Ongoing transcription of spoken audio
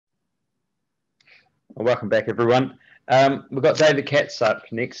Well, welcome back, everyone. We've got David Katz up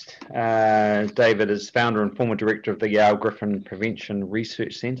next. David is founder and former director of the Yale-Griffin Prevention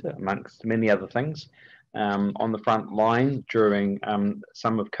Research Centre, amongst many other things, on the front line during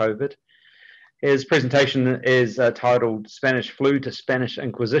some of COVID. His presentation is titled Spanish Flu to Spanish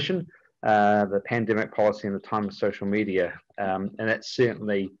Inquisition, the Pandemic Policy in the Time of Social Media. And it's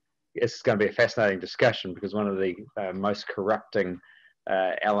going to be a fascinating discussion because one of the most corrupting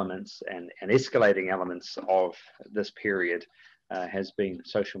elements and escalating elements of this period has been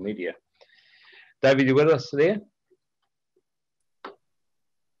social media. David, you with us there?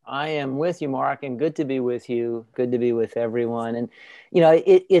 I am with you, Mark, and good to be with you. Good to be with everyone. And, you know,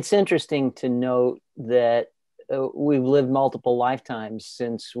 it's interesting to note that we've lived multiple lifetimes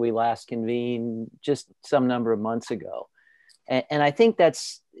since we last convened just some number of months ago. And I think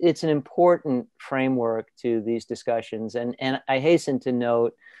it's an important framework to these discussions. And I hasten to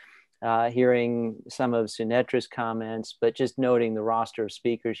note, hearing some of Sunetra's comments, but just noting the roster of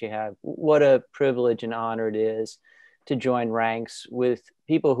speakers you have, what a privilege and honor it is to join ranks with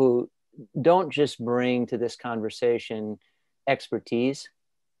people who don't just bring to this conversation expertise,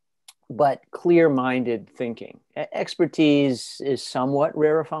 but clear-minded thinking. Expertise is somewhat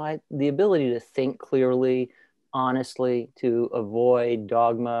rarefied. The ability to think clearly, honestly, to avoid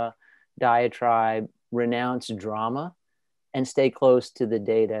dogma, diatribe, renounce drama, and stay close to the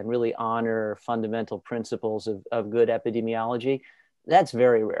data and really honor fundamental principles of good epidemiology. That's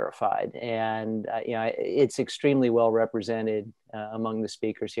very rarefied, and it's extremely well represented among the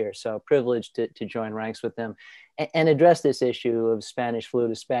speakers here. So privileged to join ranks with them and address this issue of Spanish flu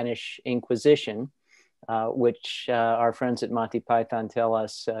to Spanish Inquisition, which our friends at Monty Python tell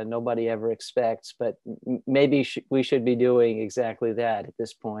us nobody ever expects, but maybe we should be doing exactly that at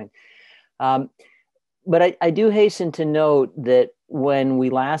this point. But I do hasten to note that when we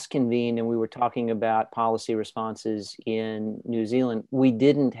last convened and we were talking about policy responses in New Zealand, we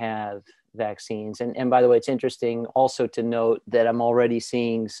didn't have vaccines. And by the way, it's interesting also to note that I'm already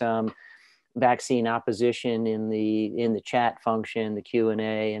seeing some vaccine opposition in the chat function, the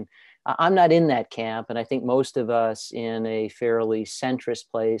Q&A, and I'm not in that camp. And I think most of us in a fairly centrist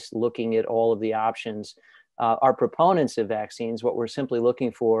place looking at all of the options are proponents of vaccines. What we're simply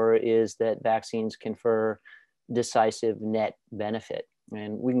looking for is that vaccines confer decisive net benefit.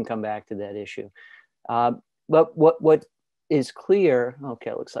 And we can come back to that issue. But what is clear, okay,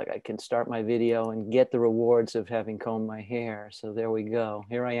 it looks like I can start my video and get the rewards of having combed my hair. So there we go.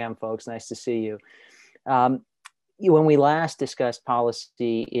 Here I am, folks. Nice to see you. When we last discussed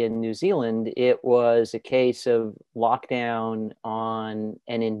policy in New Zealand, it was a case of lockdown on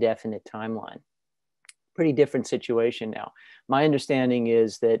an indefinite timeline. Pretty different situation now. My understanding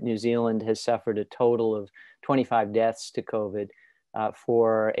is that New Zealand has suffered a total of 25 deaths to COVID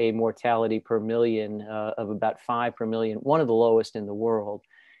for a mortality per million of about 5 per million, one of the lowest in the world.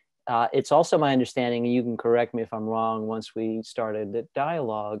 It's also my understanding, and you can correct me if I'm wrong once we started the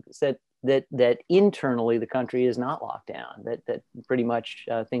dialogue, that internally the country is not locked down, that pretty much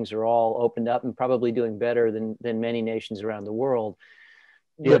things are all opened up and probably doing better than many nations around the world.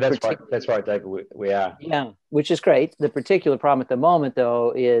 Yeah, that's right, David. We are. Yeah, which is great. The particular problem at the moment,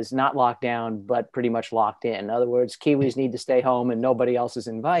 though, is not locked down, but pretty much locked in. In other words, Kiwis need to stay home and nobody else is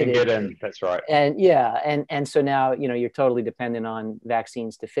invited. Get in. That's right. And yeah, and so now, you're totally dependent on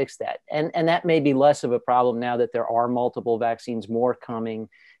vaccines to fix that. And that may be less of a problem now that there are multiple vaccines, more coming,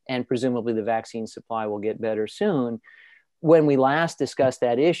 and presumably the vaccine supply will get better soon. When we last discussed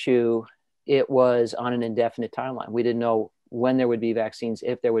that issue, it was on an indefinite timeline. We didn't know when there would be vaccines,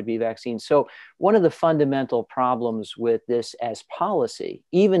 if there would be vaccines. So one of the fundamental problems with this as policy,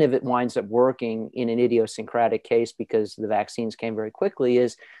 even if it winds up working in an idiosyncratic case because the vaccines came very quickly,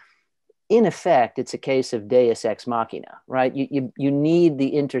 is in effect, it's a case of deus ex machina, right? You need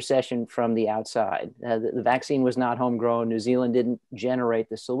the intercession from the outside. The vaccine was not homegrown. New Zealand didn't generate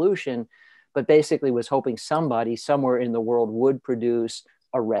the solution, but basically was hoping somebody somewhere in the world would produce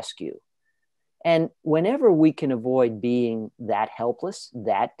a rescue. And whenever we can avoid being that helpless,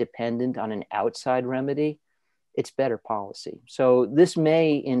 that dependent on an outside remedy, it's better policy. So this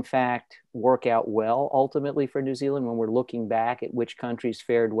may, in fact, work out well ultimately for New Zealand when we're looking back at which countries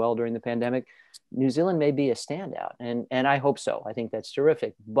fared well during the pandemic. New Zealand may be a standout, and I hope so. I think that's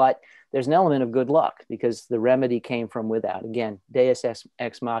terrific. But there's an element of good luck because the remedy came from without. Again, deus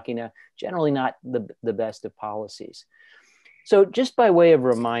ex machina, generally not the best of policies. So just by way of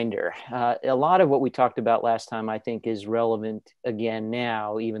reminder, a lot of what we talked about last time, I think, is relevant again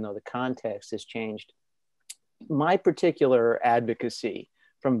now, even though the context has changed. My particular advocacy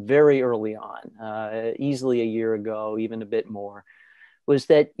from very early on, easily a year ago, even a bit more, was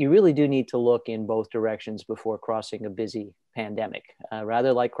that you really do need to look in both directions before crossing a busy pandemic.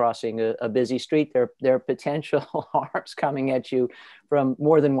 Rather like crossing a busy street, there are potential harms coming at you from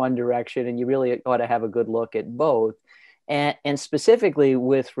more than one direction, and you really ought to have a good look at both. And specifically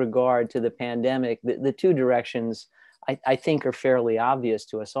with regard to the pandemic, the two directions I think are fairly obvious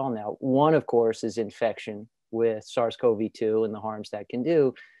to us all now. One, of course, is infection with SARS-CoV-2 and the harms that can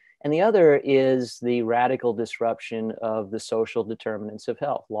do. And the other is the radical disruption of the social determinants of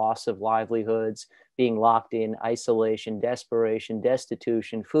health, loss of livelihoods, being locked in isolation, desperation,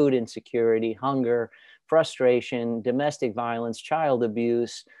 destitution, food insecurity, hunger, frustration, domestic violence, child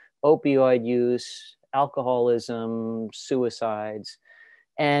abuse, opioid use, alcoholism, suicides.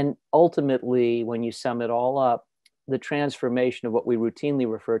 And ultimately, when you sum it all up, the transformation of what we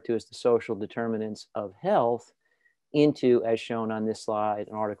routinely refer to as the social determinants of health into, as shown on this slide,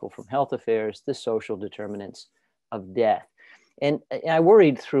 an article from Health Affairs, the social determinants of death. And I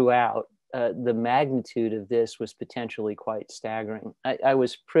worried throughout the magnitude of this was potentially quite staggering. I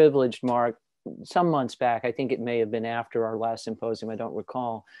was privileged, Mark, some months back, I think it may have been after our last symposium, I don't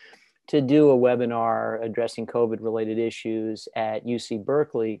recall, to do a webinar addressing COVID-related issues at UC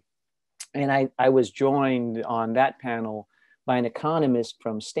Berkeley. And I was joined on that panel by an economist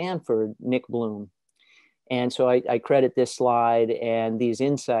from Stanford, Nick Bloom. And so I credit this slide and these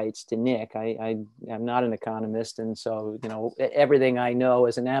insights to Nick. I'm not an economist, and so everything I know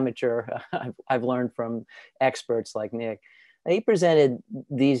as an amateur, I've learned from experts like Nick. And he presented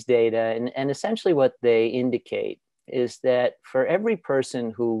these data, and essentially what they indicate is that for every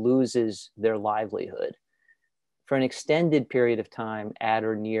person who loses their livelihood for an extended period of time at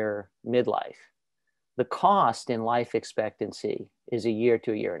or near midlife, the cost in life expectancy is a year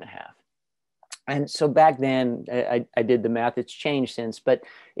to a year and a half. And so back then, I did the math, it's changed since, but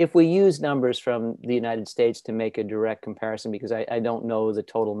if we use numbers from the United States to make a direct comparison, because I don't know the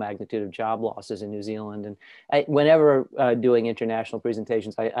total magnitude of job losses in New Zealand, and whenever doing international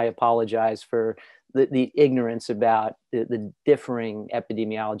presentations, I apologize for the ignorance about the differing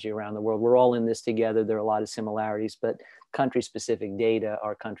epidemiology around the world. We're all in this together. There are a lot of similarities, but country-specific data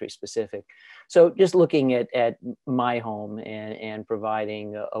are country-specific. So just looking at my home and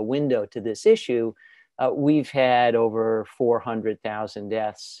providing a window to this issue, we've had over 400,000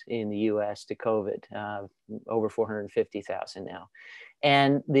 deaths in the US to COVID, over 450,000 now.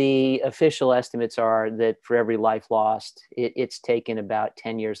 And the official estimates are that for every life lost, it's taken about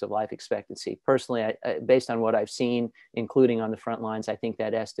 10 years of life expectancy. Personally, based on what I've seen, including on the front lines, I think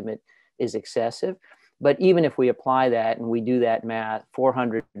that estimate is excessive. But even if we apply that and we do that math,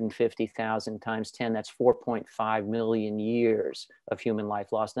 450,000 times 10, that's 4.5 million years of human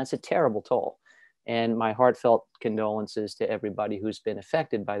life lost. And that's a terrible toll. And my heartfelt condolences to everybody who's been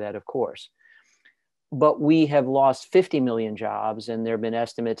affected by that, of course. But we have lost 50 million jobs, and there have been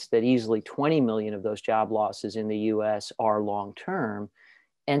estimates that easily 20 million of those job losses in the US are long-term.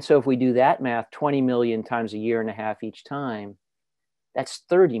 And so if we do that math, 20 million times a year and a half each time, that's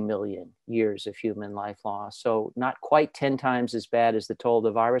 30 million years of human life loss. So not quite 10 times as bad as the toll of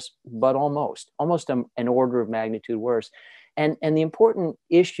the virus, but almost an order of magnitude worse. And the important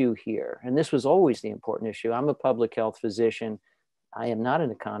issue here, and this was always the important issue, I'm a public health physician, I am not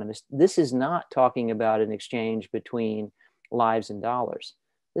an economist. This is not talking about an exchange between lives and dollars.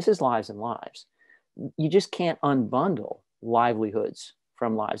 This is lives and lives. You just can't unbundle livelihoods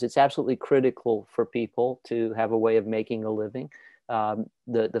from lives. It's absolutely critical for people to have a way of making a living.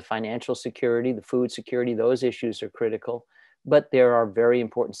 The financial security, the food security, those issues are critical, but there are very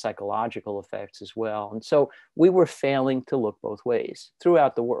important psychological effects as well. And so we were failing to look both ways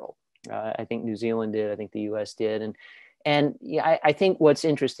throughout the world. I think New Zealand did, I think the US did. And yeah, I think what's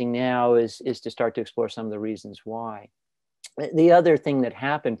interesting now is to start to explore some of the reasons why. The other thing that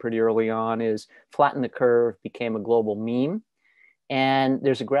happened pretty early on is Flatten the Curve became a global meme. And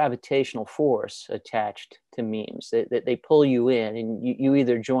there's a gravitational force attached to memes that they pull you in, and you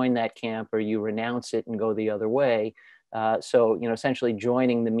either join that camp or you renounce it and go the other way. So, essentially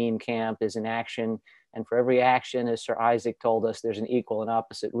joining the meme camp is an action. And for every action, as Sir Isaac told us, there's an equal and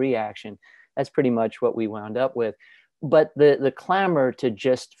opposite reaction. That's pretty much what we wound up with. But the clamor to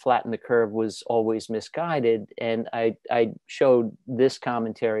just flatten the curve was always misguided. And I showed this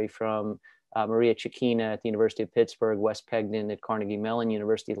commentary from Maria Cecchina at the University of Pittsburgh, Wes Pegden at Carnegie Mellon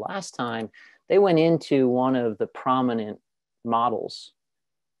University last time. They went into one of the prominent models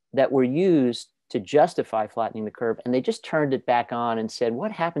that were used to justify flattening the curve, and they just turned it back on and said,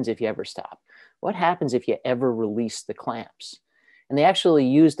 what happens if you ever stop? What happens if you ever release the clamps? And they actually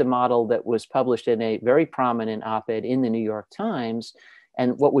used a model that was published in a very prominent op-ed in the New York Times.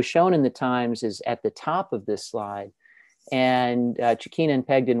 And what was shown in the Times is at the top of this slide And Chikina and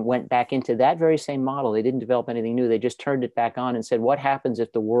Pegden went back into that very same model. They didn't develop anything new. They just turned it back on and said, what happens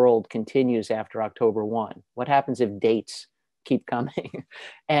if the world continues after October 1? What happens if dates keep coming?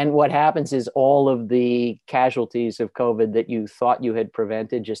 And what happens is all of the casualties of COVID that you thought you had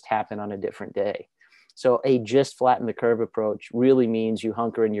prevented just happen on a different day. So a just flatten the curve approach really means you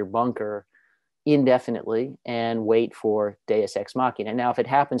hunker in your bunker indefinitely and wait for Deus Ex Machina. Now, if it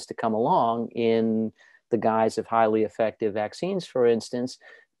happens to come along in the guise of highly effective vaccines, for instance,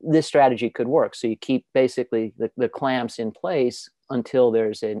 this strategy could work. So you keep basically the clamps in place until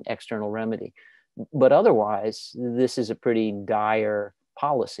there's an external remedy. But otherwise, this is a pretty dire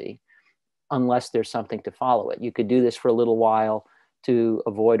policy unless there's something to follow it. You could do this for a little while to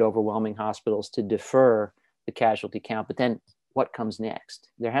avoid overwhelming hospitals, to defer the casualty count, but then what comes next?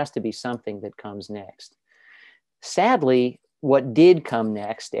 There has to be something that comes next. Sadly, what did come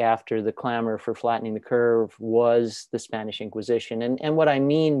next after the clamor for flattening the curve was the Spanish Inquisition. And what I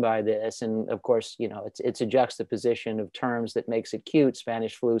mean by this, and of course, you know, it's a juxtaposition of terms that makes it cute,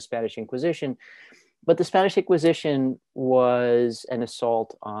 Spanish flu, Spanish Inquisition, but the Spanish Inquisition was an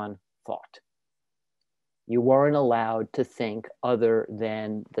assault on thought. You weren't allowed to think other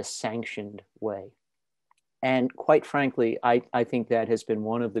than the sanctioned way. And quite frankly, I think that has been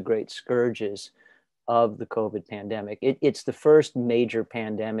one of the great scourges of the COVID pandemic. It's the first major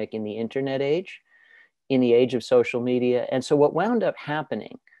pandemic in the internet age, in the age of social media. And so what wound up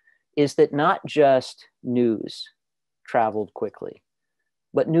happening is that not just news traveled quickly,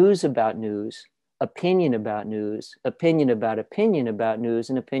 but news about news, opinion about news, opinion about opinion about news,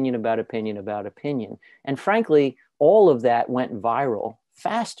 and opinion about opinion about opinion. And frankly, all of that went viral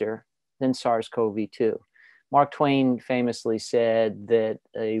faster than SARS-CoV-2. Mark Twain famously said that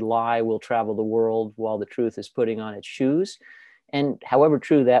a lie will travel the world while the truth is putting on its shoes. And however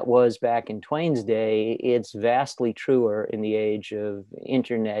true that was back in Twain's day, it's vastly truer in the age of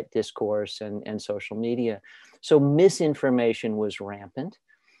internet discourse and social media. So misinformation was rampant.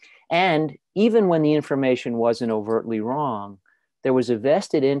 And even when the information wasn't overtly wrong, there was a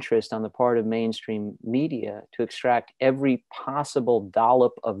vested interest on the part of mainstream media to extract every possible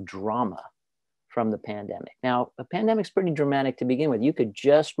dollop of drama from the pandemic. Now, a pandemic's pretty dramatic to begin with. You could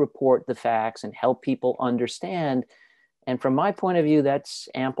just report the facts and help people understand. And from my point of view, that's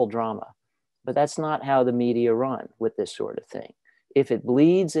ample drama. But that's not how the media run with this sort of thing. If it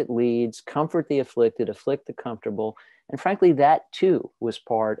bleeds, it leads. Comfort the afflicted, afflict the comfortable. And frankly, that too was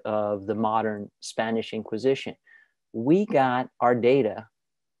part of the modern Spanish Inquisition. We got our data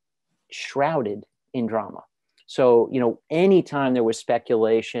shrouded in drama. So, you know, anytime there was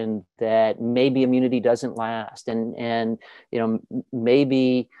speculation that maybe immunity doesn't last and you know,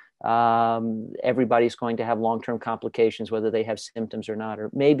 maybe everybody's going to have long-term complications, whether they have symptoms or not, or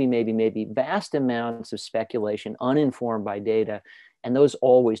maybe, vast amounts of speculation, uninformed by data. And those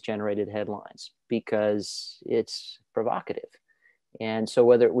always generated headlines because it's provocative. And so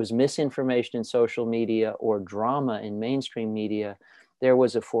whether it was misinformation in social media or drama in mainstream media, there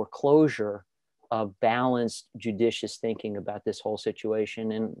was a foreclosure of balanced, judicious thinking about this whole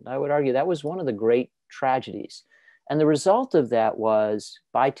situation. And I would argue that was one of the great tragedies. And the result of that was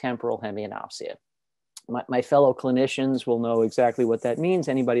bitemporal hemianopsia. My fellow clinicians will know exactly what that means.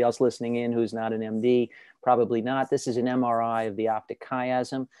 Anybody else listening in who's not an MD, probably not. This is an MRI of the optic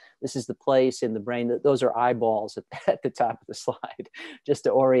chiasm. This is the place in the brain that those are eyeballs at the top of the slide, just to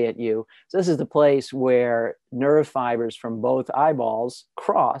orient you. So this is the place where nerve fibers from both eyeballs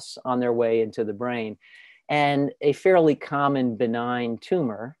cross on their way into the brain. And a fairly common benign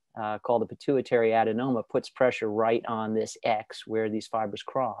tumor called a pituitary adenoma puts pressure right on this X where these fibers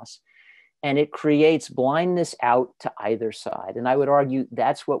cross. And it creates blindness out to either side. And I would argue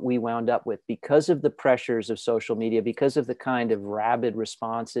that's what we wound up with because of the pressures of social media, because of the kind of rabid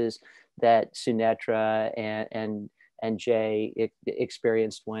responses that Sunetra and Jay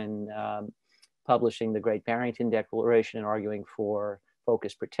experienced when publishing the Great Barrington Declaration and arguing for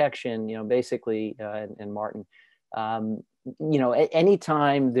focused protection, you know, basically, and Martin, you know,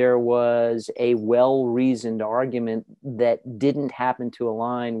 anytime there was a well-reasoned argument that didn't happen to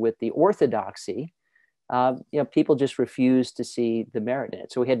align with the orthodoxy, you know, people just refused to see the merit in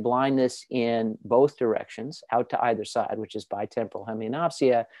it. So we had blindness in both directions, out to either side, which is bitemporal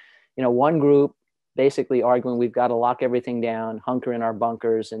hemianopsia. You know, one group basically arguing we've got to lock everything down, hunker in our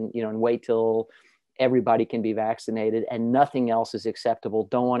bunkers, and you know, and wait till everybody can be vaccinated, and nothing else is acceptable.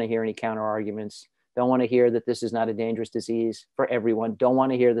 Don't want to hear any counter arguments. Don't want to hear that this is not a dangerous disease for everyone. Don't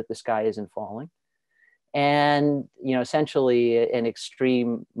want to hear that the sky isn't falling. And, you know, essentially an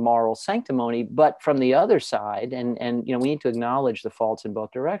extreme moral sanctimony. But from the other side, and you know, we need to acknowledge the faults in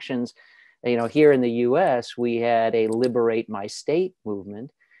both directions, You know, here in the US, we had a liberate my state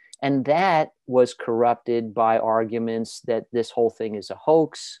movement, and that was corrupted by arguments that this whole thing is a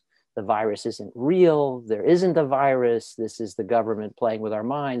hoax. The virus isn't real. There isn't a virus. This is the government playing with our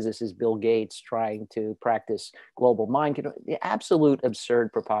minds. This is Bill Gates trying to practice global mind control. Absolute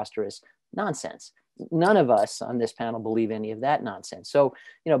absurd, preposterous nonsense. None of us on this panel believe any of that nonsense. So,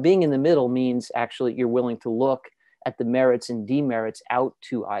 you know, being in the middle means actually you're willing to look at the merits and demerits out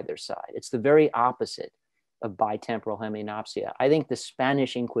to either side. It's the very opposite of bitemporal hemianopsia. I think the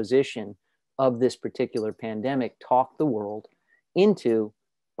Spanish Inquisition of this particular pandemic talked the world into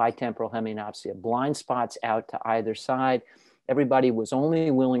bitemporal hemianopsia, blind spots out to either side. Everybody was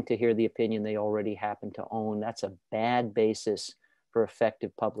only willing to hear the opinion they already happened to own. That's a bad basis for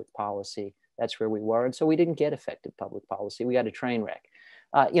effective public policy. That's where we were. And so we didn't get effective public policy. We got a train wreck.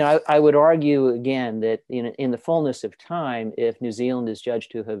 You know, I would argue again that in the fullness of time, if New Zealand is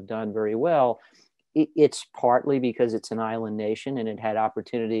judged to have done very well, it's partly because it's an island nation and it had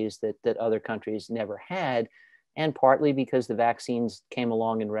opportunities that other countries never had, and partly because the vaccines came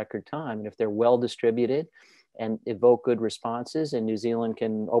along in record time. And if they're well distributed and evoke good responses, and New Zealand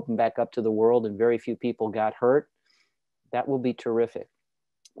can open back up to the world and very few people got hurt, that will be terrific.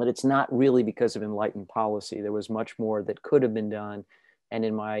 But it's not really because of enlightened policy. There was much more that could have been done, and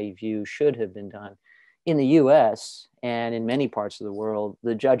in my view, should have been done. In the US and in many parts of the world,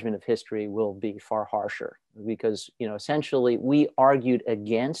 the judgment of history will be far harsher because, you know, essentially we argued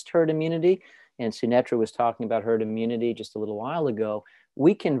against herd immunity, and Sunetra was talking about herd immunity just a little while ago.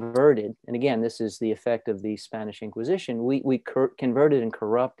 We converted, and again, this is the effect of the Spanish Inquisition, we converted and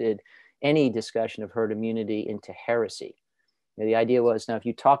corrupted any discussion of herd immunity into heresy. You know, the idea was, now, if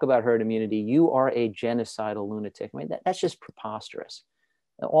you talk about herd immunity, you are a genocidal lunatic. I mean, that's just preposterous.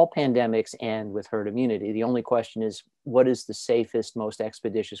 All pandemics end with herd immunity. The only question is, what is the safest, most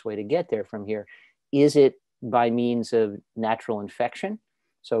expeditious way to get there from here? Is it by means of natural infection?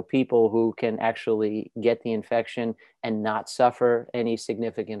 So people who can actually get the infection and not suffer any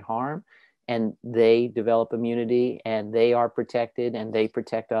significant harm, and they develop immunity and they are protected and they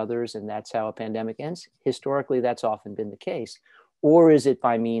protect others, and that's how a pandemic ends. Historically, that's often been the case. Or is it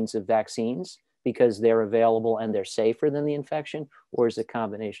by means of vaccines because they're available and they're safer than the infection, or is it a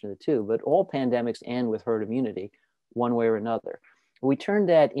combination of the two? But all pandemics end with herd immunity one way or another. We turned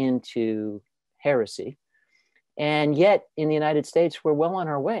that into heresy. And yet in the United States, we're well on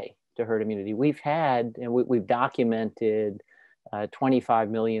our way to herd immunity. We've had, and we've documented 25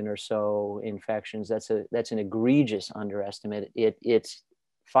 million or so infections. That's an egregious underestimate. It's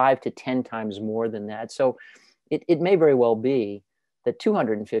 5 to 10 times more than that. So it may very well be that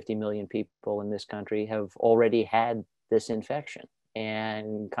 250 million people in this country have already had this infection.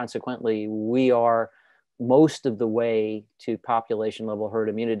 And consequently, we are most of the way to population level herd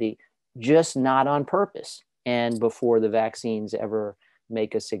immunity, just not on purpose and before the vaccines ever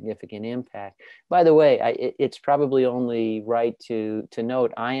make a significant impact. By the way, it's probably only right to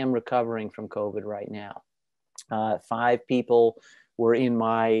note, I am recovering from COVID right now. 5 people were in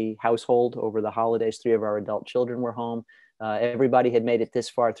my household over the holidays. 3 of our adult children were home. Everybody had made it this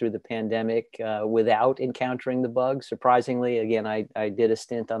far through the pandemic without encountering the bug. Surprisingly, again, I did a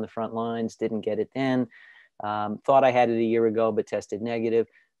stint on the front lines, didn't get it then. Thought I had it a year ago, but tested negative.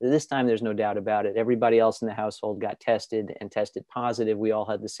 This time, there's no doubt about it. Everybody else in the household got tested and tested positive. We all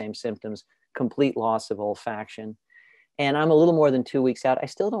had the same symptoms, complete loss of olfaction. And I'm a little more than 2 weeks out. I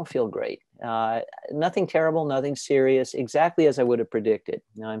still don't feel great. Nothing terrible, nothing serious, exactly as I would have predicted.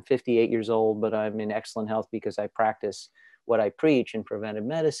 Now, I'm 58 years old, but I'm in excellent health because I practice what I preach in preventive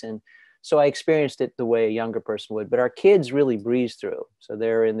medicine. So I experienced it the way a younger person would. But our kids really breeze through. So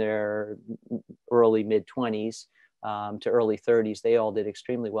they're in their early, mid-20s. To early 30s, they all did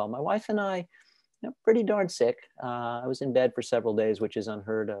extremely well. My wife and I, pretty darn sick. I was in bed for several days, which is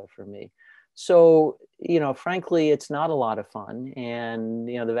unheard of for me. So, frankly, it's not a lot of fun. And,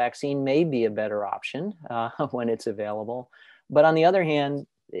 the vaccine may be a better option when it's available. But on the other hand,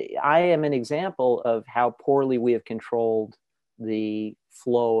 I am an example of how poorly we have controlled the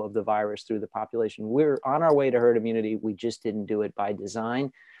flow of the virus through the population. We're on our way to herd immunity. We just didn't do it by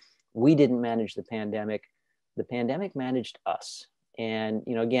design. We didn't manage the pandemic. The pandemic managed us. And,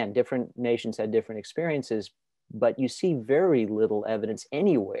 again, different nations had different experiences, but you see very little evidence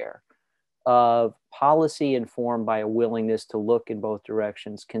anywhere of policy informed by a willingness to look in both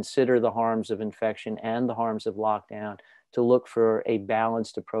directions, consider the harms of infection and the harms of lockdown, to look for a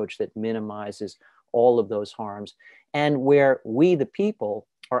balanced approach that minimizes all of those harms, and where we, the people,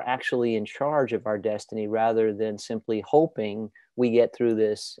 are actually in charge of our destiny rather than simply hoping we get through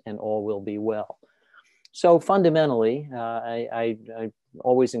this and all will be well. So fundamentally, I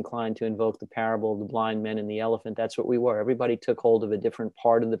always inclined to invoke the parable of the blind men and the elephant. That's what we were. Everybody took hold of a different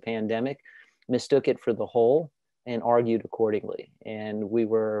part of the pandemic, mistook it for the whole, and argued accordingly. And we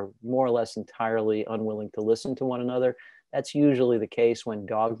were more or less entirely unwilling to listen to one another. That's usually the case when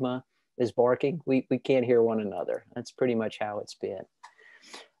dogma is barking. We can't hear one another. That's pretty much how it's been.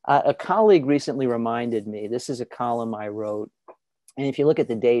 A colleague recently reminded me, this is a column I wrote, and if you look at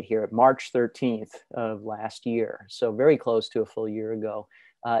the date here, March 13th of last year, so very close to a full year ago,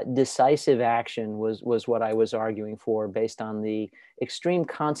 decisive action was what I was arguing for based on the extreme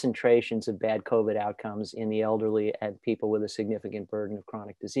concentrations of bad COVID outcomes in the elderly and people with a significant burden of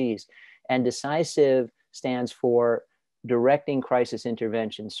chronic disease. And decisive stands for directing crisis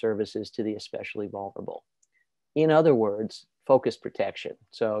intervention services to the especially vulnerable. In other words, focused protection.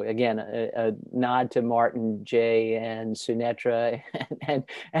 So again, a nod to Martin J. and Sunetra and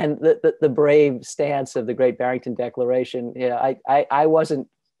the brave stance of the Great Barrington Declaration. Yeah, I wasn't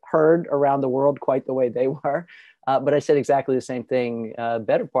heard around the world quite the way they were, but I said exactly the same thing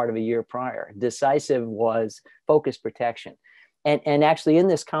better part of a year prior. Decisive was focused protection. And actually in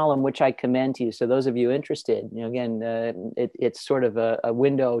this column, which I commend to you, so those of you interested, again, it's sort of a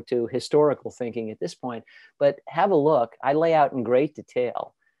window to historical thinking at this point, but have a look. I lay out in great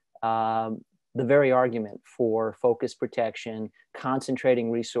detail the very argument for focused protection,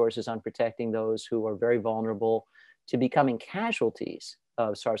 concentrating resources on protecting those who are very vulnerable to becoming casualties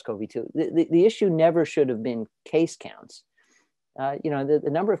of SARS-CoV-2. The issue never should have been case counts. The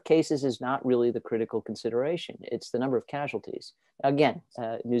number of cases is not really the critical consideration. It's the number of casualties. Again,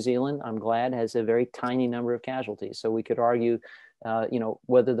 New Zealand, I'm glad, has a very tiny number of casualties. So we could argue,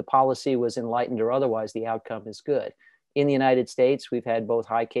 whether the policy was enlightened or otherwise, the outcome is good. In the United States, we've had both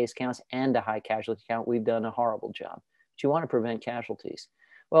high case counts and a high casualty count. We've done a horrible job. But you want to prevent casualties.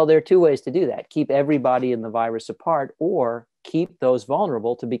 Well, there are two ways to do that. Keep everybody in the virus apart, or keep those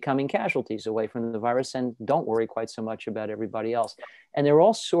vulnerable to becoming casualties away from the virus, and don't worry quite so much about everybody else. And there are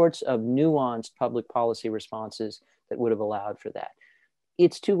all sorts of nuanced public policy responses that would have allowed for that.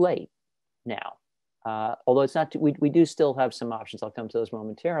 It's too late now, although it's not. We do still have some options. I'll come to those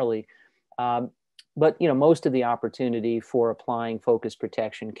momentarily. But most of the opportunity for applying focused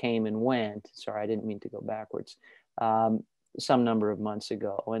protection came and went. Sorry, I didn't mean to go backwards. Some number of months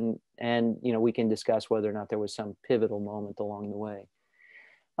ago. And we can discuss whether or not there was some pivotal moment along the way.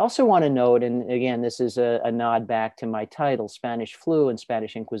 I also want to note, and again, this is a nod back to my title, Spanish Flu and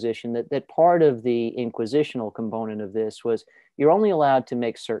Spanish Inquisition, that part of the inquisitional component of this was you're only allowed to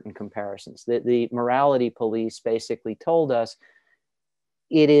make certain comparisons. The morality police basically told us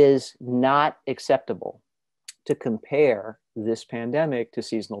it is not acceptable to compare this pandemic to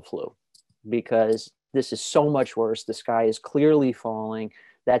seasonal flu because this is so much worse. The sky is clearly falling.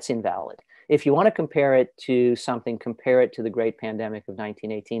 That's invalid. If you want to compare it to something, compare it to the great pandemic of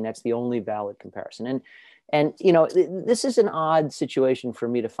 1918. That's the only valid comparison. And this is an odd situation for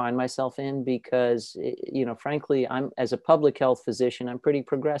me to find myself in because, frankly, as a public health physician, I'm pretty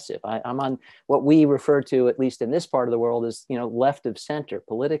progressive. I'm on what we refer to, at least in this part of the world, as, left of center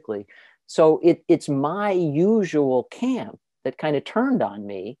politically. So it's my usual camp that kind of turned on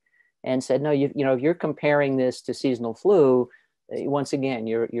me and said, no, if you're comparing this to seasonal flu, once again,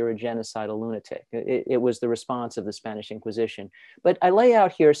 you're a genocidal lunatic. It was the response of the Spanish Inquisition. But I lay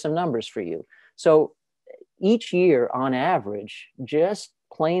out here some numbers for you. So each year, on average, just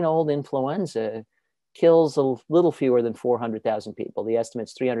plain old influenza kills a little fewer than 400,000 people. The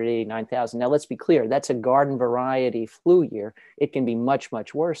estimate's 389,000. Now, let's be clear. That's a garden variety flu year. It can be much,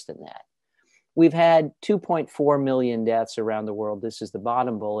 much worse than that. We've had 2.4 million deaths around the world. This is the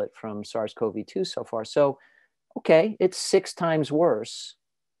bottom bullet from SARS-CoV-2 so far. So, okay, it's 6 times worse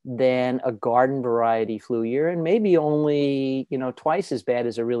than a garden variety flu year, and maybe only, twice as bad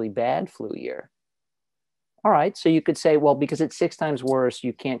as a really bad flu year. All right, so you could say, well, because it's 6 times worse,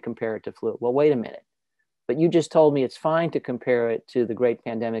 you can't compare it to flu. Well, wait a minute. But you just told me it's fine to compare it to the great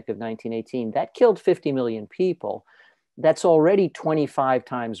pandemic of 1918. That killed 50 million people. That's already 25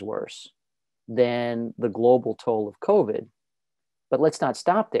 times worse than the global toll of COVID. But let's not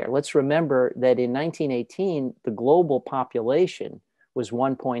stop there. Let's remember that in 1918, the global population was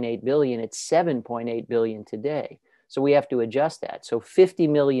 1.8 billion. It's 7.8 billion today. So we have to adjust that. So 50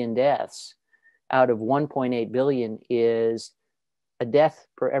 million deaths out of 1.8 billion is a death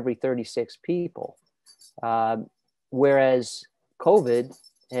per every 36 people. Whereas COVID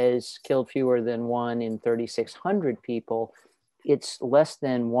has killed fewer than 1 in 3,600 people. It's less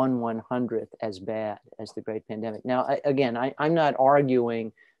than 1/100th as bad as the great pandemic. Now, I'm not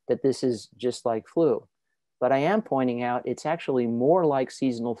arguing that this is just like flu, But I am pointing out it's actually more like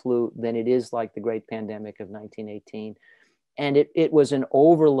seasonal flu than it is like the great pandemic of 1918. And it was an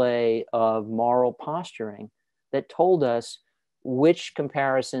overlay of moral posturing that told us which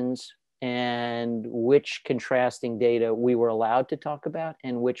comparisons and which contrasting data we were allowed to talk about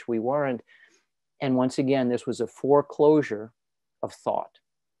and which we weren't. And once again, this was a foreclosure of thought.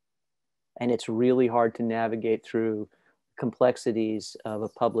 And it's really hard to navigate through complexities of a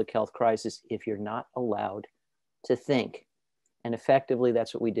public health crisis if you're not allowed to think. And effectively,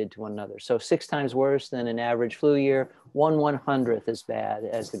 that's what we did to one another. So 6 times worse than an average flu year, 1/100th as bad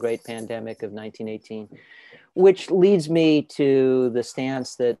as the great pandemic of 1918, which leads me to the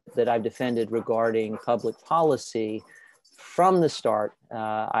stance that I've defended regarding public policy. From the start,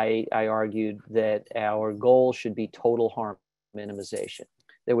 I argued that our goal should be total harm minimization.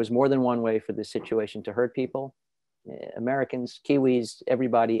 There was more than one way for this situation to hurt people. Americans, Kiwis,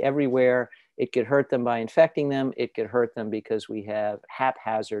 everybody, everywhere. It could hurt them by infecting them. It could hurt them because we have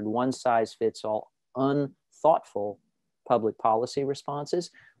haphazard, one-size-fits-all, unthoughtful public policy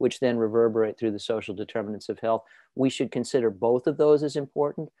responses, which then reverberate through the social determinants of health. We should consider both of those as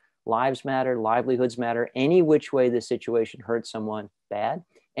important. Lives matter, livelihoods matter. Any which way the situation hurts someone, bad.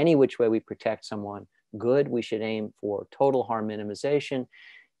 Any which way we protect someone, good. We should aim for total harm minimization.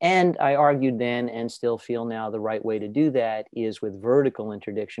 And I argued then and still feel now the right way to do that is with vertical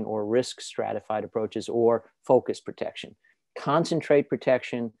interdiction or risk stratified approaches or focus protection. Concentrate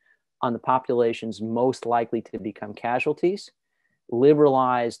protection on the populations most likely to become casualties,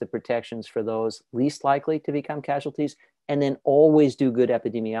 liberalize the protections for those least likely to become casualties, and then always do good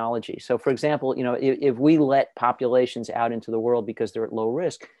epidemiology. So for example, if we let populations out into the world because they're at low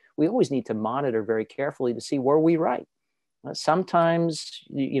risk, we always need to monitor very carefully to see were we right. Sometimes,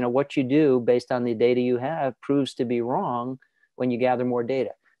 what you do based on the data you have proves to be wrong when you gather more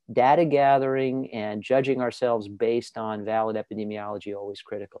data. Data gathering and judging ourselves based on valid epidemiology always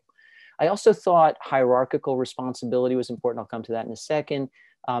critical. I also thought hierarchical responsibility was important. I'll come to that in a second.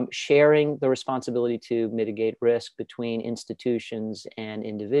 Sharing the responsibility to mitigate risk between institutions and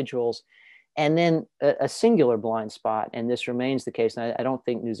individuals. And then a singular blind spot, and this remains the case, and I don't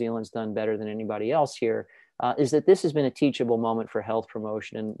think New Zealand's done better than anybody else here, is that this has been a teachable moment for health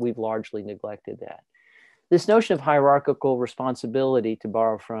promotion, and we've largely neglected that. This notion of hierarchical responsibility, to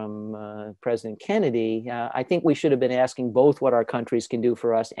borrow from President Kennedy, I think we should have been asking both what our countries can do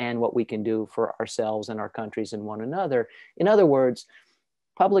for us and what we can do for ourselves and our countries and one another. In other words,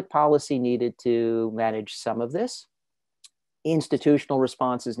 public policy needed to manage some of this. Institutional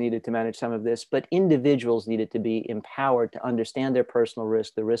responses needed to manage some of this, but individuals needed to be empowered to understand their personal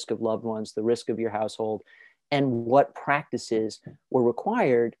risk, the risk of loved ones, the risk of your household, and what practices were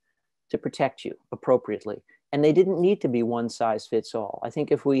required to protect you appropriately. And they didn't need to be one size fits all. I think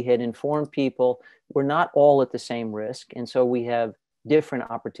if we had informed people, we're not all at the same risk, and so we have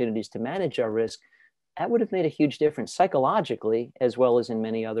different opportunities to manage our risk, that would have made a huge difference psychologically as well as in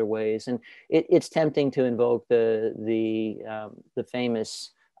many other ways. And it's tempting to invoke the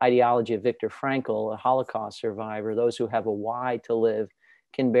famous ideology of Viktor Frankl, a Holocaust survivor. Those who have a why to live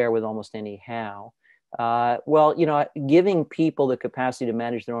can bear with almost any how. Giving people the capacity to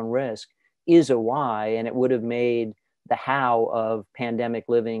manage their own risk is a why, and it would have made the how of pandemic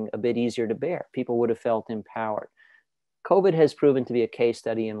living a bit easier to bear. People would have felt empowered. COVID has proven to be a case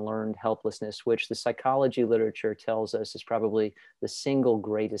study in learned helplessness, which the psychology literature tells us is probably the single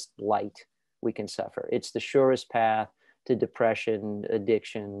greatest blight we can suffer. It's the surest path to depression,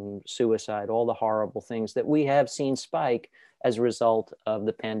 addiction, suicide, all the horrible things that we have seen spike as a result of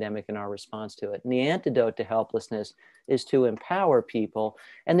the pandemic and our response to it. And the antidote to helplessness is to empower people,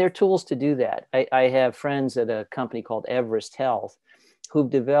 and there are tools to do that. I have friends at a company called Everest Health who've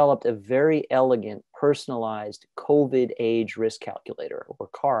developed a very elegant, personalized COVID age risk calculator, or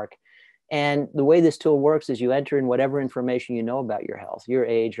CARC. And the way this tool works is you enter in whatever information you know about your health, your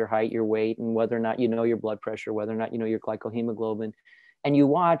age, your height, your weight, and whether or not you know your blood pressure, whether or not you know your glycohemoglobin. And you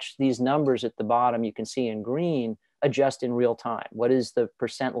watch these numbers at the bottom, you can see in green, adjust in real time. What is the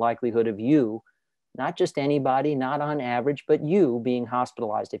percent likelihood of you, not just anybody, not on average, but you being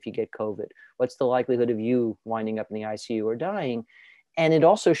hospitalized if you get COVID? What's the likelihood of you winding up in the ICU or dying? And it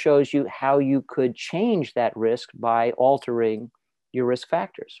also shows you how you could change that risk by altering your risk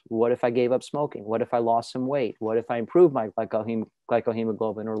factors. What if I gave up smoking? What if I lost some weight? What if I improved my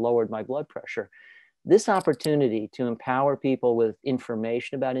glycohemoglobin or lowered my blood pressure? This opportunity to empower people with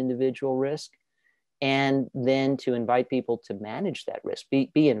information about individual risk and then to invite people to manage that risk, be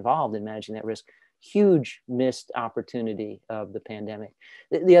involved in managing that risk, huge missed opportunity of the pandemic.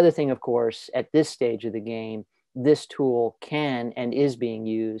 The other thing, of course, at this stage of the game, this tool can and is being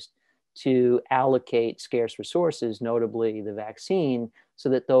used to allocate scarce resources, notably the vaccine, so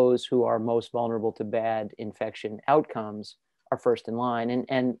that those who are most vulnerable to bad infection outcomes are first in line.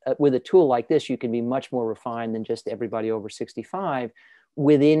 And with a tool like this, you can be much more refined than just everybody over 65.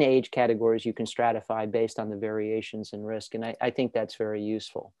 Within age categories, you can stratify based on the variations in risk. And I think that's very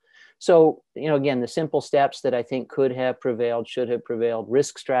useful. So, again, the simple steps that I think could have prevailed, should have prevailed: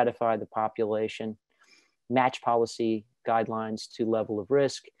 risk stratify the population, match policy guidelines to level of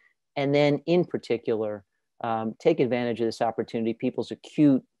risk, and then in particular, take advantage of this opportunity, people's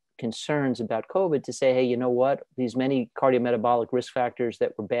acute concerns about COVID, to say, hey, you know what? These many cardiometabolic risk factors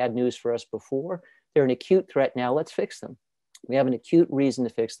that were bad news for us before, they're an acute threat now. Let's fix them. We have an acute reason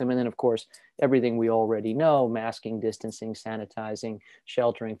to fix them. And then, of course, everything we already know: masking, distancing, sanitizing,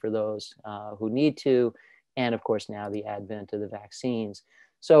 sheltering for those who need to, and of course, now the advent of the vaccines.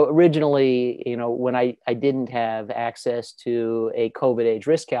 So originally, when I didn't have access to a COVID age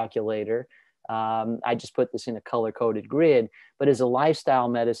risk calculator, I just put this in a color-coded grid. But as a lifestyle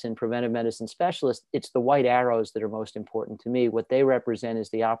medicine, preventive medicine specialist, it's the white arrows that are most important to me. What they represent is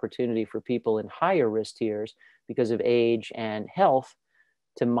the opportunity for people in higher risk tiers because of age and health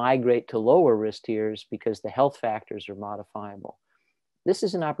to migrate to lower risk tiers because the health factors are modifiable. This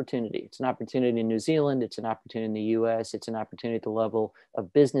is an opportunity. It's an opportunity in New Zealand. It's an opportunity in the US. It's an opportunity at the level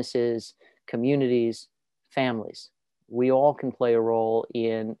of businesses, communities, families. We all can play a role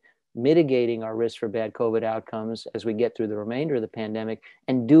in mitigating our risk for bad COVID outcomes as we get through the remainder of the pandemic,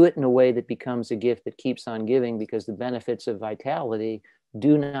 and do it in a way that becomes a gift that keeps on giving, because the benefits of vitality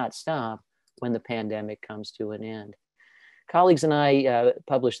do not stop when the pandemic comes to an end. Colleagues and I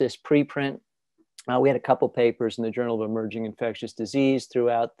published this preprint. We had a couple papers in the Journal of Emerging Infectious Disease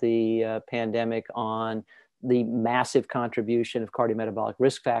throughout the pandemic on the massive contribution of cardiometabolic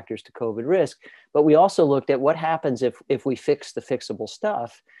risk factors to COVID risk. But we also looked at what happens if we fix the fixable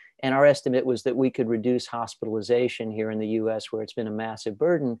stuff. And our estimate was that we could reduce hospitalization here in the US, where it's been a massive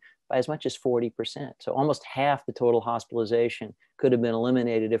burden, by as much as 40%. So almost half the total hospitalization could have been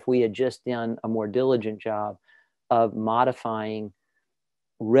eliminated if we had just done a more diligent job of modifying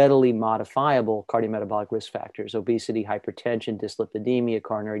readily modifiable cardiometabolic risk factors: obesity, hypertension, dyslipidemia,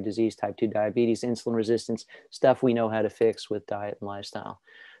 coronary disease, type 2 diabetes, insulin resistance, stuff we know how to fix with diet and lifestyle.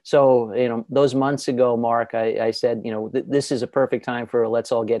 So, those months ago, Mark, I said, this is a perfect time for a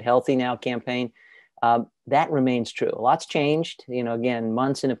Let's All Get Healthy Now campaign. That remains true. A lot's changed. Again,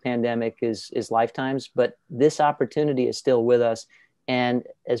 months in a pandemic is lifetimes, but this opportunity is still with us, and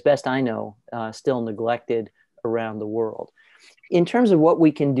as best I know, still neglected around the world. In terms of what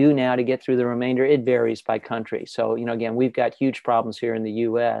we can do now to get through the remainder, it varies by country. So, again, we've got huge problems here in the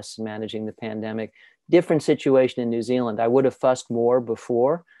US managing the pandemic. Different situation in New Zealand. I would have fussed more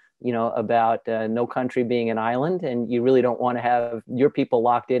before, about no country being an island, and you really don't want to have your people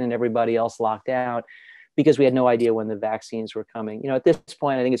locked in and everybody else locked out, because we had no idea when the vaccines were coming. At this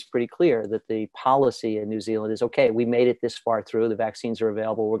point, I think it's pretty clear that the policy in New Zealand is, okay, we made it this far through, the vaccines are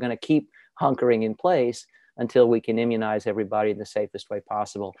available, we're going to keep hunkering in place until we can immunize everybody in the safest way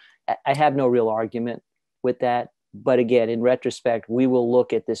possible. I have no real argument with that. But again, in retrospect, we will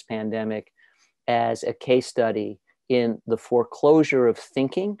look at this pandemic as a case study in the foreclosure of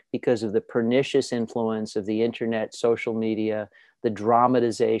thinking because of the pernicious influence of the internet, social media, the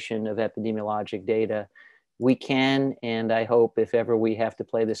dramatization of epidemiologic data. We can, and I hope if ever we have to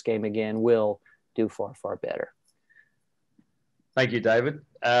play this game again, will do far, far better. Thank you, David.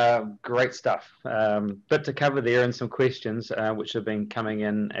 Great stuff. Bit to cover there, and some questions which have been coming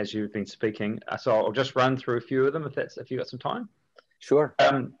in as you've been speaking. So I'll just run through a few of them if you got some time. Sure.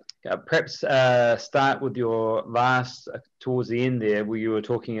 Perhaps start with your last towards the end there, where you were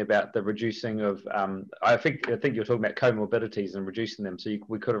talking about the reducing of. I think you were talking about comorbidities and reducing them. So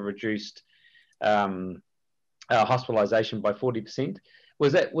we could have reduced hospitalization by 40%.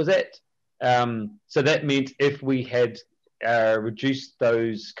 Was that? So that meant if we had reduced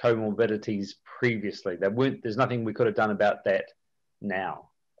those comorbidities previously, there's nothing we could have done about that now.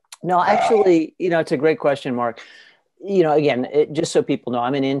 No, actually, it's a great question, Mark. Again, just so people know,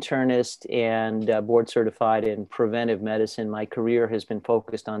 I'm an internist and board certified in preventive medicine. My career has been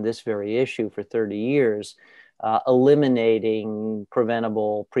focused on this very issue for 30 years, eliminating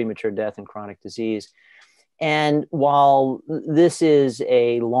preventable premature death and chronic disease. And while this is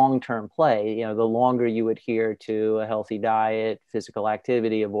a long-term play, the longer you adhere to a healthy diet, physical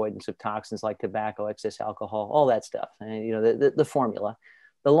activity, avoidance of toxins like tobacco, excess alcohol, all that stuff, and, the formula,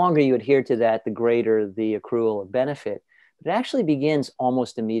 the longer you adhere to that, the greater the accrual of benefit. But it actually begins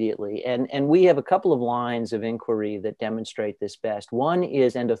almost immediately. And we have a couple of lines of inquiry that demonstrate this best. One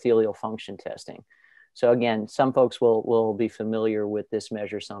is endothelial function testing. So again, some folks will be familiar with this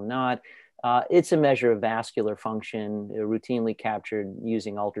measure, some not. It's a measure of vascular function, routinely captured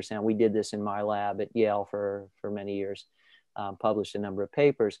using ultrasound. We did this in my lab at Yale for many years, published a number of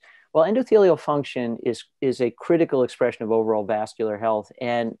papers. Well, endothelial function is a critical expression of overall vascular health.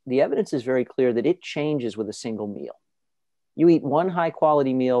 And the evidence is very clear that it changes with a single meal. You eat one high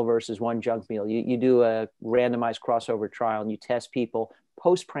quality meal versus one junk meal. You do a randomized crossover trial and you test people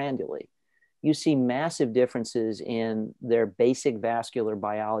postprandially. You see massive differences in their basic vascular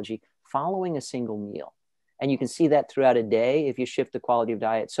biology following a single meal. And you can see that throughout a day if you shift the quality of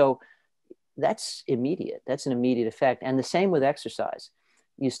diet. So that's immediate. That's an immediate effect. And the same with exercise.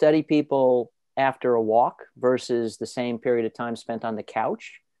 You study people after a walk versus the same period of time spent on the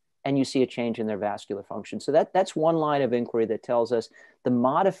couch, and you see a change in their vascular function. So that's one line of inquiry that tells us the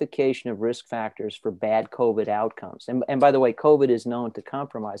modification of risk factors for bad COVID outcomes. And by the way, COVID is known to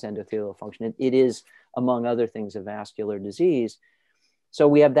compromise endothelial function. It is, among other things, a vascular disease. So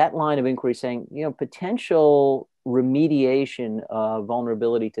we have that line of inquiry saying, potential remediation of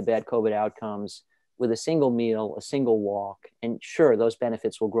vulnerability to bad COVID outcomes with a single meal, a single walk, and sure, those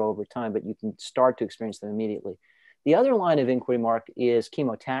benefits will grow over time, but you can start to experience them immediately. The other line of inquiry, Mark, is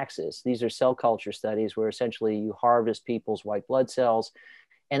chemotaxis. These are cell culture studies where essentially you harvest people's white blood cells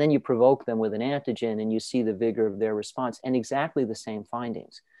and then you provoke them with an antigen and you see the vigor of their response and exactly the same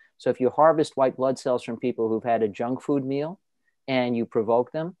findings. So if you harvest white blood cells from people who've had a junk food meal and you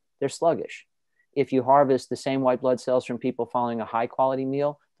provoke them, they're sluggish. If you harvest the same white blood cells from people following a high quality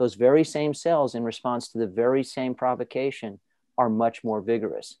meal, those very same cells in response to the very same provocation are much more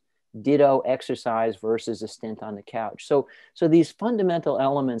vigorous. Ditto exercise versus a stint on the couch. So these fundamental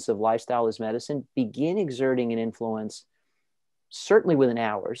elements of lifestyle as medicine begin exerting an influence, certainly within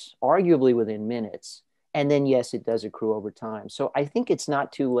hours, arguably within minutes. And then, yes, it does accrue over time. So I think it's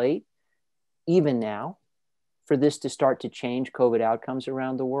not too late, even now, for this to start to change COVID outcomes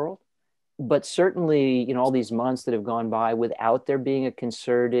around the world. But certainly, all these months that have gone by without there being a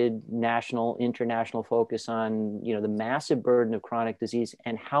concerted national, international focus on, the massive burden of chronic disease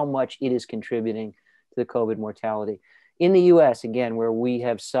and how much it is contributing to the COVID mortality. In the US, again, where we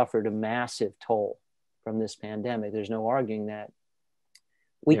have suffered a massive toll from this pandemic, there's no arguing that.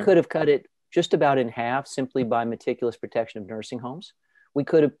 We could have cut it just about in half simply by meticulous protection of nursing homes. We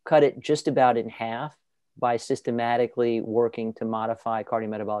could have cut it just about in half by systematically working to modify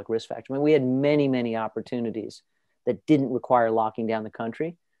cardiometabolic risk factors. I mean, we had many, many opportunities that didn't require locking down the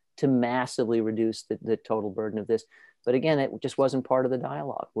country to massively reduce the total burden of this. But again, it just wasn't part of the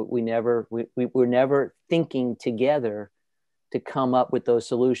dialogue. We were never thinking together to come up with those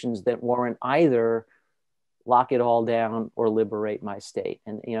solutions that weren't either lock it all down or liberate my state.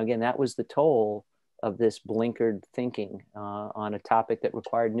 And, again, that was the toll of this blinkered thinking on a topic that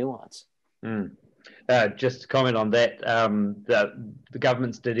required nuance. Mm. Just to comment on that, the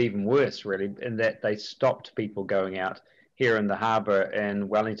governments did even worse, really, in that they stopped people going out. Here in the harbour in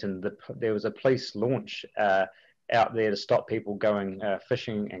Wellington, there was a police launch out there to stop people going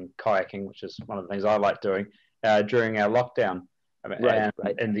fishing and kayaking, which is one of the things I like doing, during our lockdown. Right.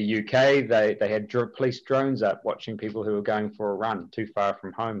 In the UK, they had police drones up watching people who were going for a run too far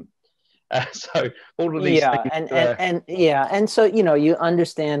from home. So all of these things, and so you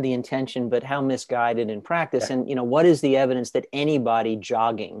understand the intention, but how misguided in practice. And what is the evidence that anybody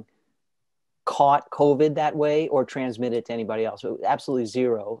jogging caught COVID that way or transmitted it to anybody else? Absolutely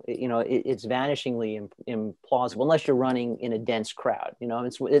zero. It's vanishingly implausible unless you're running in a dense crowd.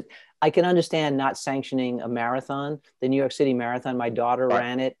 I can understand not sanctioning a marathon, the New York City Marathon. My daughter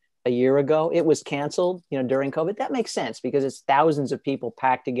ran it a year ago. It was canceled, during COVID. That makes sense because it's thousands of people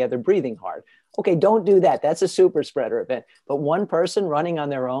packed together, breathing hard. Okay, don't do that. That's a super spreader event. But one person running on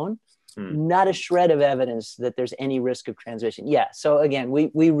their own, not a shred of evidence that there's any risk of transmission. Yeah. So again, we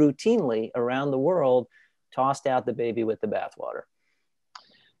routinely around the world tossed out the baby with the bathwater.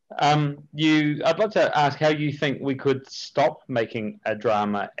 I'd like to ask how you think we could stop making a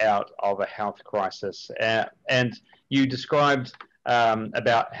drama out of a health crisis. And you described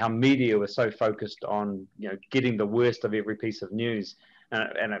about how media was so focused on getting the worst of every piece of news,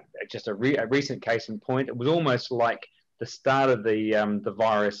 and just a recent case in point, it was almost like the start of the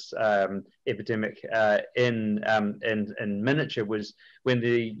virus epidemic in miniature was when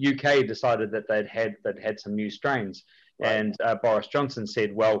the UK decided that they'd had some new strains. Right. And Boris Johnson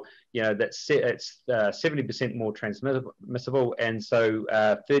said, well, it's 70% more transmissible and so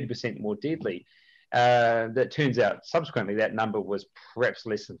 30% more deadly. That turns out subsequently that number was perhaps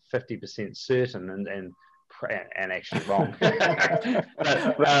less than 50% certain and and actually wrong. But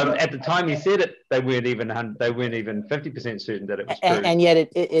at the time he said it, they weren't even 50% certain that it was true. And yet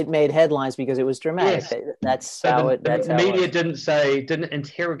it made headlines because it was dramatic. Yes. That's So how the media didn't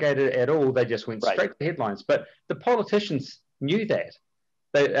interrogate it at all. They just went straight to the headlines. But the politicians knew that.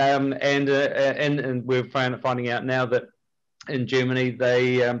 They, and we're finding out now that in Germany,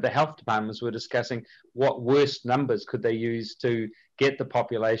 the health departments were discussing what worst numbers could they use to get the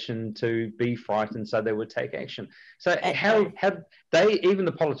population to be frightened, so they would take action. So even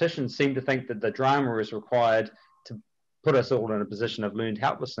the politicians seem to think that the drama is required to put us all in a position of learned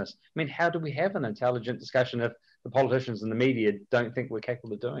helplessness. I mean, how do we have an intelligent discussion if the politicians and the media don't think we're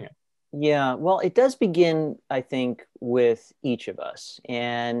capable of doing it? Yeah, well, it does begin, I think, with each of us.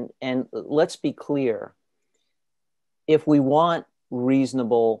 And let's be clear. If we want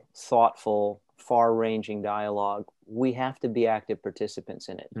reasonable, thoughtful, far-ranging dialogue, we have to be active participants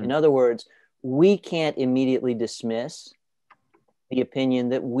in it. In other words, we can't immediately dismiss the opinion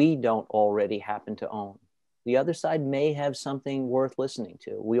that we don't already happen to own. The other side may have something worth listening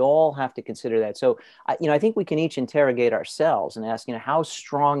to. We all have to consider that. So, I think we can each interrogate ourselves and ask, how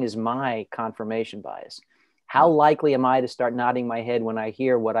strong is my confirmation bias? How likely am I to start nodding my head when I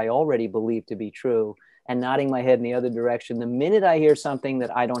hear what I already believe to be true, and nodding my head in the other direction the minute I hear something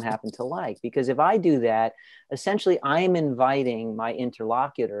that I don't happen to like? Because if I do that, essentially I am inviting my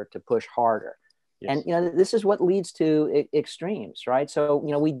interlocutor to push harder. Yes. And this is what leads to extremes, right? So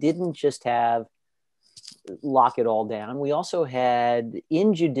we didn't just have lock it all down. We also had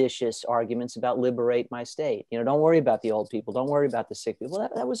injudicious arguments about liberate my state. Don't worry about the old people. Don't worry about the sick people.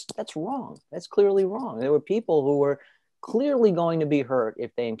 That's wrong. That's clearly wrong. There were people who were clearly going to be hurt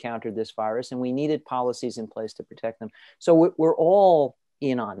if they encountered this virus, and we needed policies in place to protect them. So we're all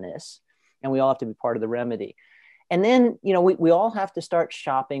in on this, and we all have to be part of the remedy. And then, we all have to start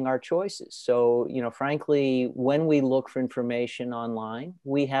shopping our choices. So, frankly, when we look for information online,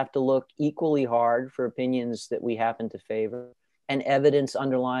 we have to look equally hard for opinions that we happen to favor and evidence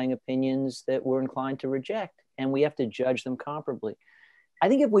underlying opinions that we're inclined to reject. And we have to judge them comparably. I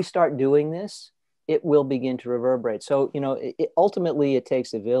think if we start doing this, it will begin to reverberate. So, ultimately it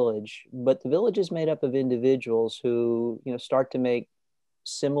takes a village, but the village is made up of individuals who, start to make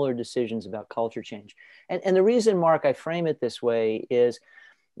similar decisions about culture change. And the reason, Mark, I frame it this way is,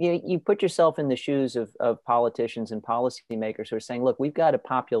 you put yourself in the shoes of politicians and policymakers who are saying, look, we've got a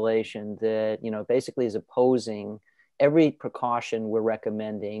population that, basically is opposing every precaution we're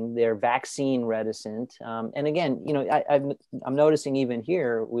recommending. They're vaccine reticent. And again, I'm noticing even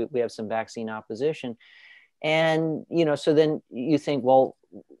here, we have some vaccine opposition. And, so then you think, well,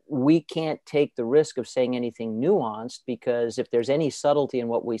 we can't take the risk of saying anything nuanced, because if there's any subtlety in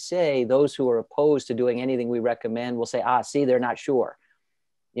what we say, those who are opposed to doing anything we recommend will say, see, they're not sure.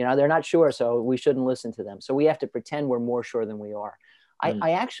 They're not sure, so we shouldn't listen to them. So we have to pretend we're more sure than we are.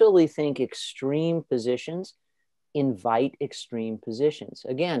 I actually think extreme positions invite extreme positions.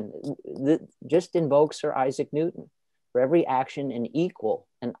 Again, just invoke Sir Isaac Newton. For every action, an equal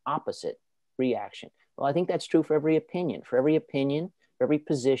and opposite reaction. Well, I think that's true for every opinion. For every opinion, for every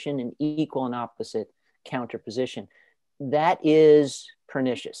position, an equal and opposite counterposition. That is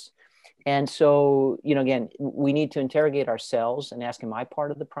pernicious. And so, again, we need to interrogate ourselves and ask, am I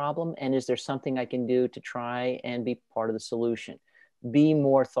part of the problem? And is there something I can do to try and be part of the solution? Be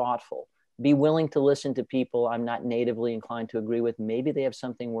more thoughtful. Be willing to listen to people I'm not natively inclined to agree with. Maybe they have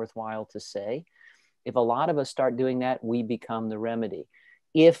something worthwhile to say. If a lot of us start doing that, we become the remedy.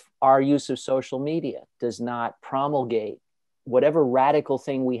 If our use of social media does not promulgate whatever radical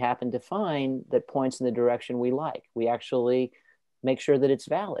thing we happen to find that points in the direction we like, we actually make sure that it's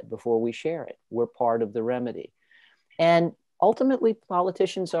valid before we share it. We're part of the remedy. And ultimately,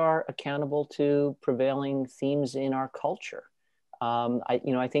 politicians are accountable to prevailing themes in our culture.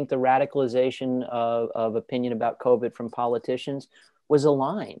 I think the radicalization of opinion about COVID from politicians was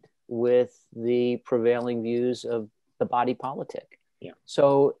aligned with the prevailing views of the body politic. Yeah.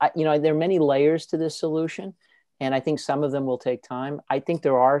 So, there are many layers to this solution, and I think some of them will take time. I think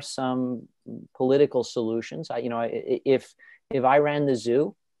there are some political solutions. If I ran the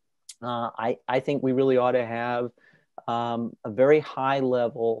zoo, I think we really ought to have a very high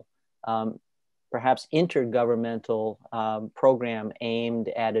level, perhaps intergovernmental program aimed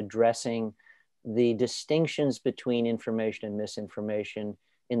at addressing the distinctions between information and misinformation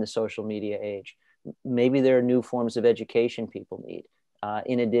in the social media age. Maybe there are new forms of education people need,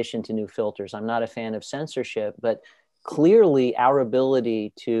 in addition to new filters. I'm not a fan of censorship, but clearly our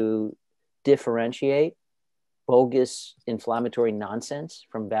ability to differentiate bogus inflammatory nonsense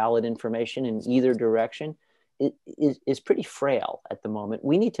from valid information in either direction is pretty frail at the moment.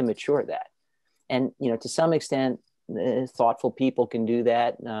 We need to mature that. And, to some extent, thoughtful people can do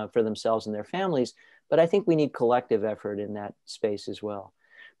that for themselves and their families. But I think we need collective effort in that space as well.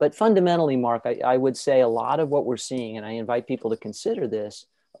 But fundamentally, Mark, I would say a lot of what we're seeing, and I invite people to consider this,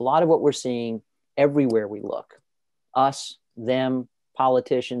 a lot of what we're seeing everywhere we look, us, them,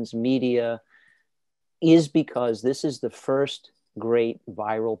 politicians, media, is because this is the first great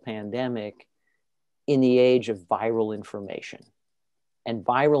viral pandemic in the age of viral information. And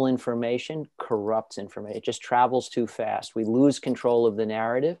viral information corrupts information. It just travels too fast. We lose control of the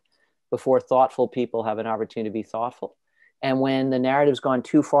narrative before thoughtful people have an opportunity to be thoughtful. And when the narrative's gone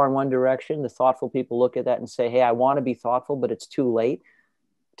too far in one direction, the thoughtful people look at that and say, hey, I want to be thoughtful, but it's too late.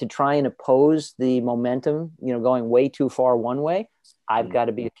 To try and oppose the momentum, going way too far one way, I've got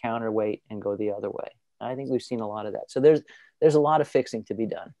to be a counterweight and go the other way. I think we've seen a lot of that. So there's a lot of fixing to be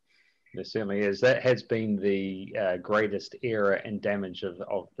done. There certainly is. That has been the greatest error and damage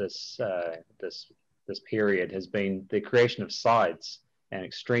of this this period, has been the creation of sides and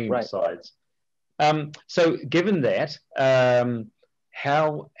extreme sides. So given that,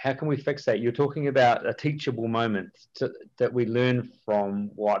 how can we fix that? You're talking about a teachable moment that we learn from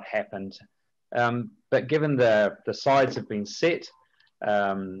what happened. But given the sides have been set,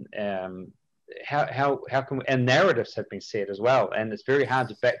 how can we, and narratives have been set as well, and it's very hard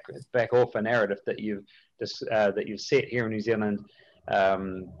to back off a narrative that you've set here in New Zealand.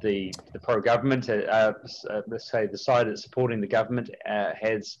 The pro-government, let's say the side that's supporting the government,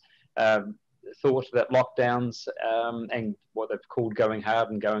 has thought that lockdowns and what they've called going hard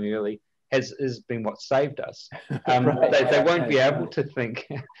and going early has been what saved us. They won't be able to think.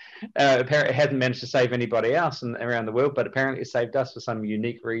 Apparently, it hasn't managed to save anybody else around the world, but apparently it saved us for some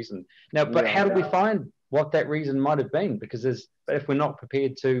unique reason. Now, but how do we find what that reason might have been? Because if we're not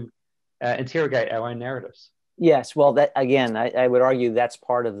prepared to interrogate our own narratives. Yes, well, that again, I would argue that's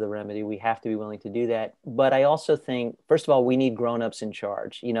part of the remedy. We have to be willing to do that. But I also think, first of all, we need grown-ups in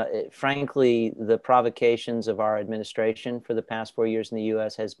charge. Frankly, the provocations of our administration for the past 4 years in the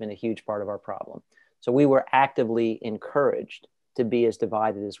U.S. has been a huge part of our problem. So we were actively encouraged to be as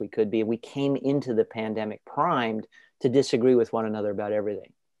divided as we could be. We came into the pandemic primed to disagree with one another about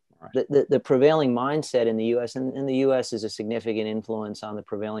everything. The prevailing mindset in the U.S., and the U.S. is a significant influence on the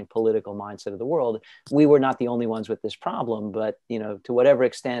prevailing political mindset of the world. We were not the only ones with this problem, but to whatever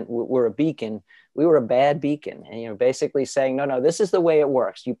extent we're a beacon, we were a bad beacon, and basically saying, no, this is the way it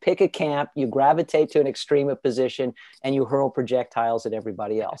works. You pick a camp, you gravitate to an extreme position, and you hurl projectiles at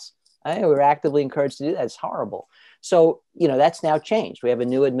everybody else. We were actively encouraged to do that. It's horrible. So that's now changed. We have a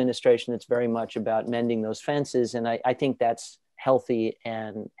new administration that's very much about mending those fences, and I think that's healthy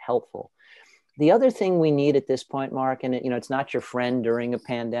and helpful. The other thing we need at this point, Mark, and it's not your friend during a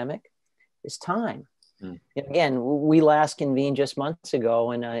pandemic, is time. Again, we last convened just months ago,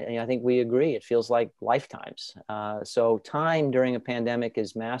 and I think we agree. It feels like lifetimes. So time during a pandemic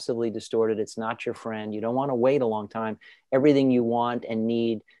is massively distorted. It's not your friend. You don't want to wait a long time. Everything you want and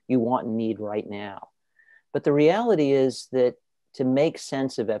need right now. But the reality is that to make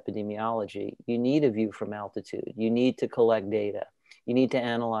sense of epidemiology, you need a view from altitude. You need to collect data. You need to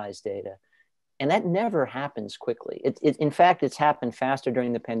analyze data. And that never happens quickly. In fact, it's happened faster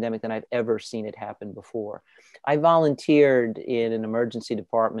during the pandemic than I've ever seen it happen before. I volunteered in an emergency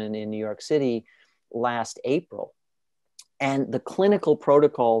department in New York City last April. And the clinical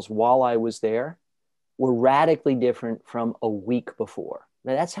protocols while I was there were radically different from a week before.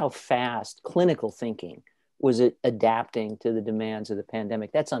 Now, that's how fast clinical thinking was adapting to the demands of the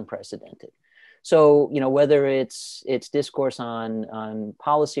pandemic. That's unprecedented. So, whether it's discourse on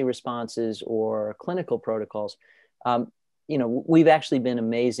policy responses or clinical protocols, we've actually been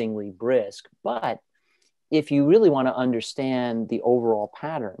amazingly brisk. But if you really want to understand the overall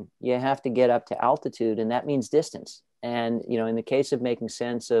pattern, you have to get up to altitude, and that means distance. And, in the case of making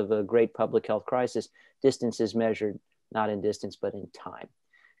sense of a great public health crisis, distance is measured not in distance, but in time.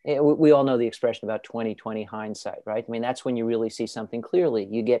 We all know the expression about 20/20 hindsight, right? I mean, that's when you really see something clearly.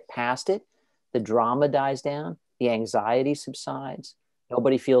 You get past it, the drama dies down, the anxiety subsides,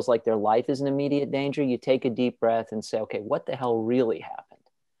 nobody feels like their life is in immediate danger. You take a deep breath and say, okay, what the hell really happened?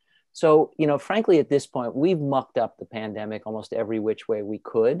 So, frankly, at this point, we've mucked up the pandemic almost every which way we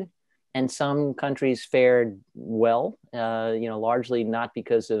could. And some countries fared well, largely not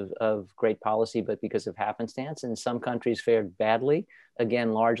because of great policy, but because of happenstance. And some countries fared badly,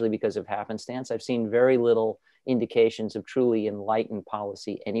 again, largely because of happenstance. I've seen very little indications of truly enlightened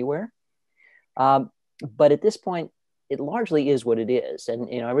policy anywhere. But at this point, it largely is what it is. And,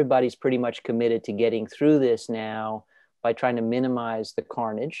 everybody's pretty much committed to getting through this now by trying to minimize the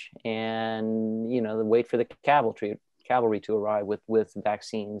carnage and, wait for the cavalry cavalry to arrive with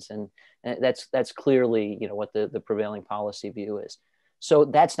vaccines. And that's clearly, what the prevailing policy view is. So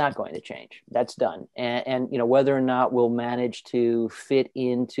that's not going to change. That's done. And whether or not we'll manage to fit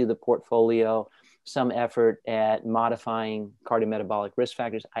into the portfolio some effort at modifying cardiometabolic risk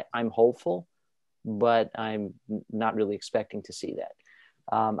factors, I'm hopeful, but I'm not really expecting to see that.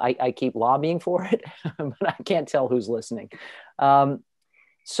 I keep lobbying for it, but I can't tell who's listening.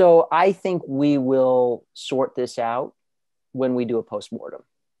 So I think we will sort this out when we do a postmortem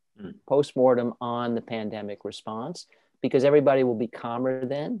on the pandemic response, because everybody will be calmer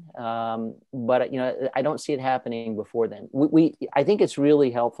then. But I don't see it happening before then. I think it's really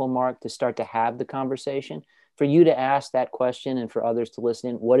helpful, Mark, to start to have the conversation, for you to ask that question and for others to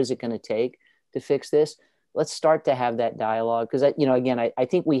listen in. What is it going to take to fix this? Let's start to have that dialogue, because again, I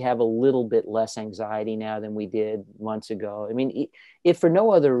think we have a little bit less anxiety now than we did months ago. I mean, if for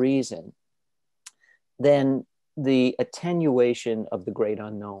no other reason than the attenuation of the great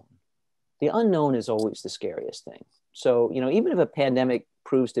unknown. The unknown is always the scariest thing. So, even if a pandemic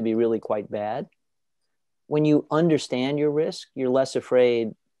proves to be really quite bad, when you understand your risk, you're less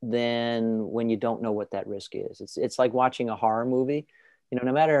afraid than when you don't know what that risk is. It's like watching a horror movie.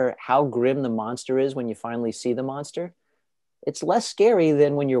 No matter how grim the monster is, when you finally see the monster, it's less scary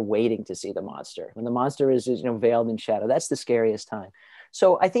than when you're waiting to see the monster. When the monster is veiled in shadow, that's the scariest time.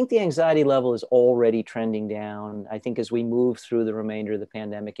 So I think the anxiety level is already trending down. I think as we move through the remainder of the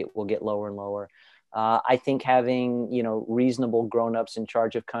pandemic, it will get lower and lower. I think having, reasonable grown-ups in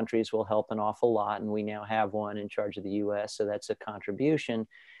charge of countries will help an awful lot. And we now have one in charge of the US, so that's a contribution.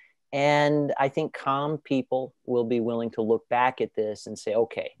 And I think calm people will be willing to look back at this and say,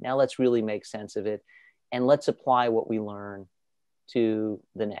 okay, now let's really make sense of it. And let's apply what we learn to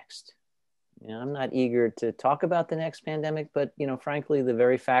the next. I'm not eager to talk about the next pandemic, but, frankly, the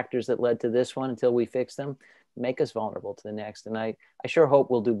very factors that led to this one, until we fix them, make us vulnerable to the next. And I sure hope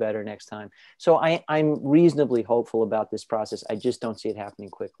we'll do better next time. So I'm reasonably hopeful about this process. I just don't see it happening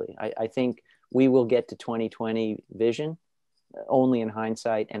quickly. I think we will get to 2020 vision only in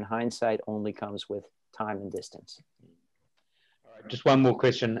hindsight, and hindsight only comes with time and distance. All right, just one more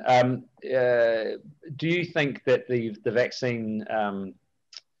question. Do you think that the vaccine,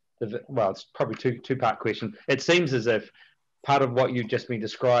 well, it's probably two-part question. It seems as if part of what you've just been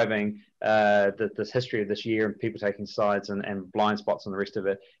describing, this history of this year and people taking sides and blind spots and the rest of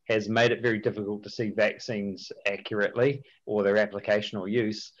it, has made it very difficult to see vaccines accurately or their application or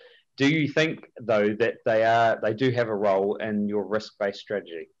use. Do you think, though, that they do have a role in your risk-based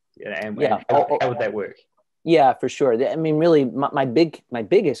strategy? And how would that work? Yeah, for sure. I mean, really, my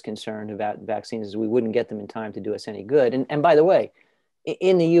biggest concern about vaccines is we wouldn't get them in time to do us any good. And by the way,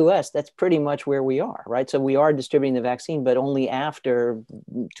 in the US, that's pretty much where we are, right? So we are distributing the vaccine, but only after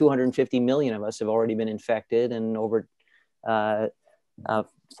 250 million of us have already been infected, and over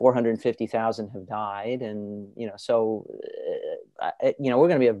 450,000 have died. And, so, we're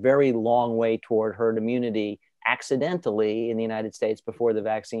going to be a very long way toward herd immunity accidentally in the United States before the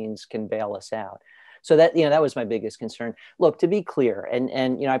vaccines can bail us out. So that, that was my biggest concern. Look, to be clear, and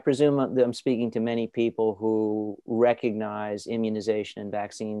I presume that I'm speaking to many people who recognize immunization and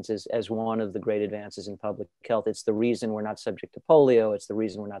vaccines as one of the great advances in public health. It's the reason we're not subject to polio. It's the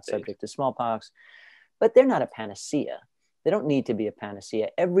reason we're not subject to smallpox. But they're not a panacea. They don't need to be a panacea.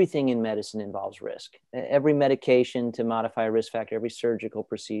 Everything in medicine involves risk. Every medication to modify a risk factor, every surgical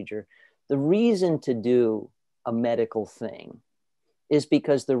procedure. The reason to do a medical thing is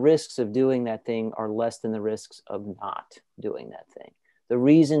because the risks of doing that thing are less than the risks of not doing that thing. The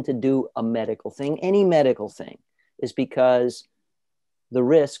reason to do a medical thing, any medical thing, is because the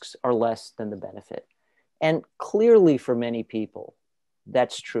risks are less than the benefit. And clearly for many people,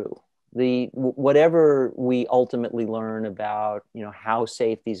 that's true. Whatever we ultimately learn about, how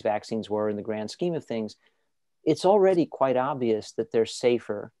safe these vaccines were in the grand scheme of things, it's already quite obvious that they're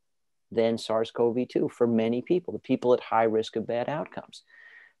safer than SARS-CoV-2 for many people, the people at high risk of bad outcomes.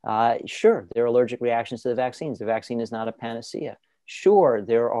 Sure, there are allergic reactions to the vaccines. The vaccine is not a panacea. Sure,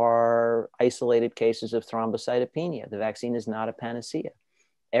 there are isolated cases of thrombocytopenia. The vaccine is not a panacea.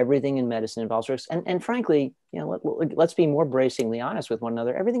 Everything in medicine involves risk. And frankly, let's be more bracingly honest with one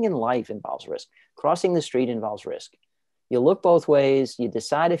another. Everything in life involves risk. Crossing the street involves risk. You look both ways, you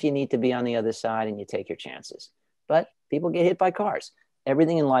decide if you need to be on the other side, and you take your chances. But people get hit by cars.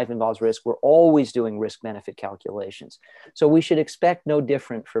 Everything in life involves risk. We're always doing risk-benefit calculations. So we should expect no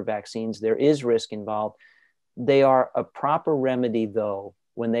different for vaccines. There is risk involved. They are a proper remedy, though,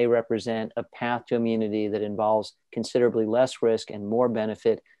 when they represent a path to immunity that involves considerably less risk and more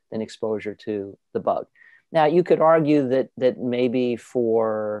benefit than exposure to the bug. Now, you could argue that maybe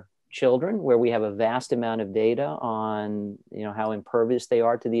for children, where we have a vast amount of data on, how impervious they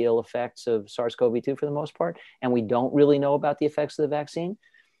are to the ill effects of SARS-CoV-2 for the most part, and we don't really know about the effects of the vaccine,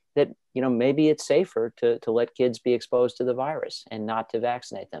 that, maybe it's safer to let kids be exposed to the virus and not to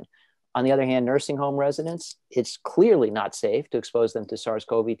vaccinate them. On the other hand, nursing home residents, it's clearly not safe to expose them to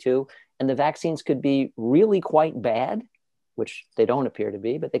SARS-CoV-2, and the vaccines could be really quite bad, which they don't appear to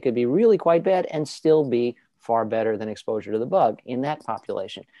be, but they could be really quite bad and still be far better than exposure to the bug in that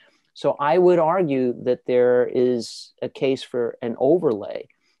population. So I would argue that there is a case for an overlay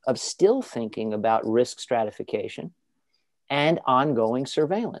of still thinking about risk stratification and ongoing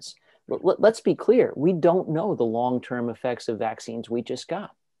surveillance. Let's be clear, we don't know the long-term effects of vaccines we just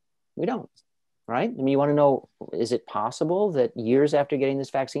got. We don't, right? I mean, you want to know, is it possible that years after getting this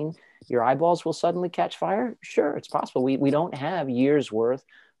vaccine, your eyeballs will suddenly catch fire? Sure, it's possible. We don't have years worth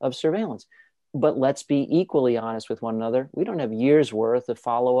of surveillance. But let's be equally honest with one another. We don't have years worth of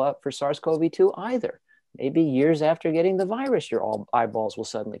follow-up for SARS-CoV-2 either. Maybe years after getting the virus, your eyeballs will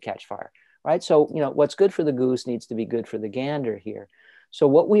suddenly catch fire, right? So, what's good for the goose needs to be good for the gander here. So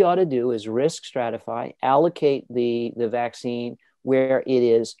what we ought to do is risk stratify, allocate the vaccine where it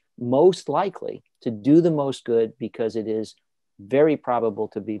is most likely to do the most good, because it is very probable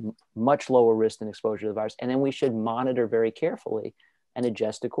to be much lower risk than exposure to the virus. And then we should monitor very carefully and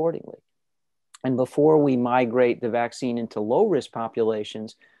adjust accordingly. And before we migrate the vaccine into low-risk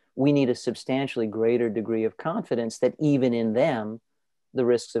populations, we need a substantially greater degree of confidence that even in them, the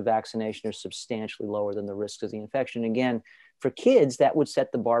risks of vaccination are substantially lower than the risks of the infection. Again, for kids, that would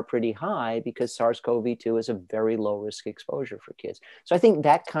set the bar pretty high, because SARS-CoV-2 is a very low-risk exposure for kids. So I think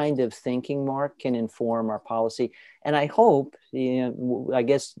that kind of thinking, Mark, can inform our policy. And I hope, I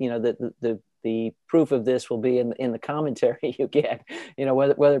guess, that the proof of this will be in the commentary you get,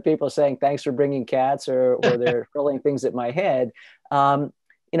 whether people are saying, thanks for bringing Katz, or they're hurling things at my head.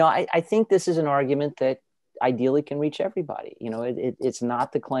 I think this is an argument that ideally can reach everybody. It's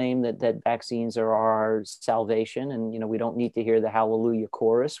not the claim that vaccines are our salvation, and we don't need to hear the hallelujah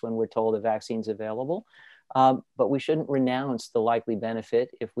chorus when we're told a vaccine's available, but we shouldn't renounce the likely benefit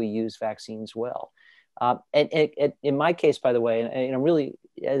if we use vaccines well. And in my case, by the way, and really,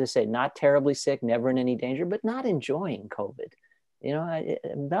 as I say, not terribly sick, never in any danger, but not enjoying COVID.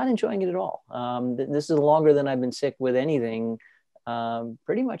 I'm not enjoying it at all. This is longer than I've been sick with anything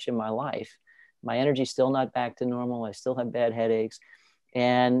pretty much in my life. My energy's still not back to normal. I still have bad headaches.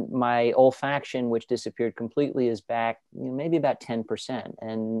 And my olfaction, which disappeared completely, is back maybe about 10%.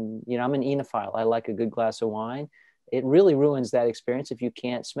 And, I'm an enophile. I like a good glass of wine. It really ruins that experience if you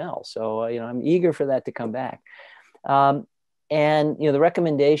can't smell. So, I'm eager for that to come back. And, the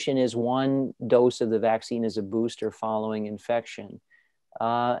recommendation is 1 dose of the vaccine as a booster following infection.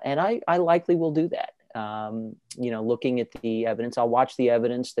 And I likely will do that. Looking at the evidence, I'll watch the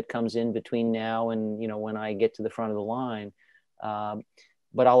evidence that comes in between now and, when I get to the front of the line.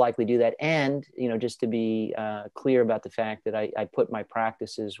 But I'll likely do that. And, just to be clear about the fact that I put my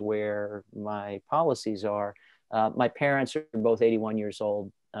practices where my policies are. My parents are both 81 years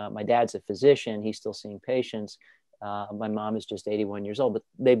old. My dad's a physician. He's still seeing patients. My mom is just 81 years old, but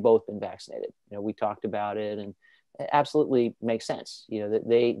they've both been vaccinated. We talked about it, and it absolutely makes sense. That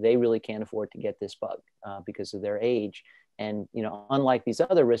they really can't afford to get this bug because of their age. And, unlike these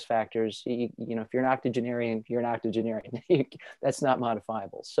other risk factors, if you're an octogenarian, you're an octogenarian. That's not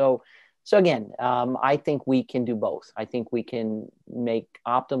modifiable. So again, I think we can do both. I think we can make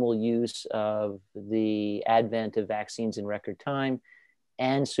optimal use of the advent of vaccines in record time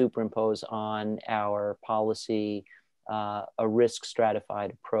and superimpose on our policy a risk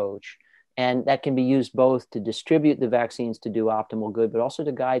stratified approach. And that can be used both to distribute the vaccines to do optimal good, but also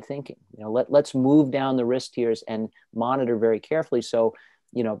to guide thinking. Let's move down the risk tiers and monitor very carefully. So,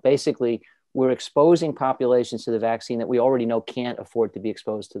 basically, we're exposing populations to the vaccine that we already know can't afford to be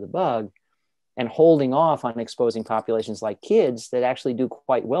exposed to the bug, and holding off on exposing populations like kids that actually do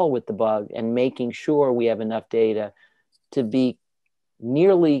quite well with the bug, and making sure we have enough data to be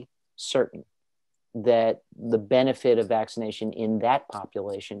nearly certain that the benefit of vaccination in that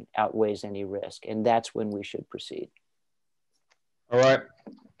population outweighs any risk. And that's when we should proceed. All right.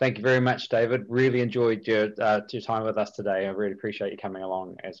 Thank you very much, David. Really enjoyed your time with us today. I really appreciate you coming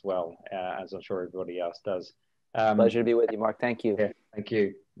along as well, as I'm sure everybody else does. Pleasure to be with you, Mark. Thank you. Yeah, thank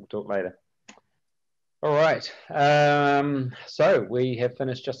you. We'll talk later. All right. So we have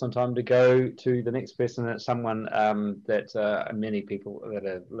finished just on time to go to the next person. It's someone that many people that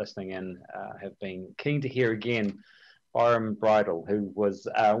are listening in have been keen to hear again. Byron Bridle, who was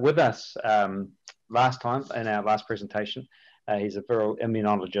with us last time in our last presentation. He's a viral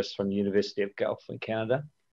immunologist from the University of Guelph in Canada.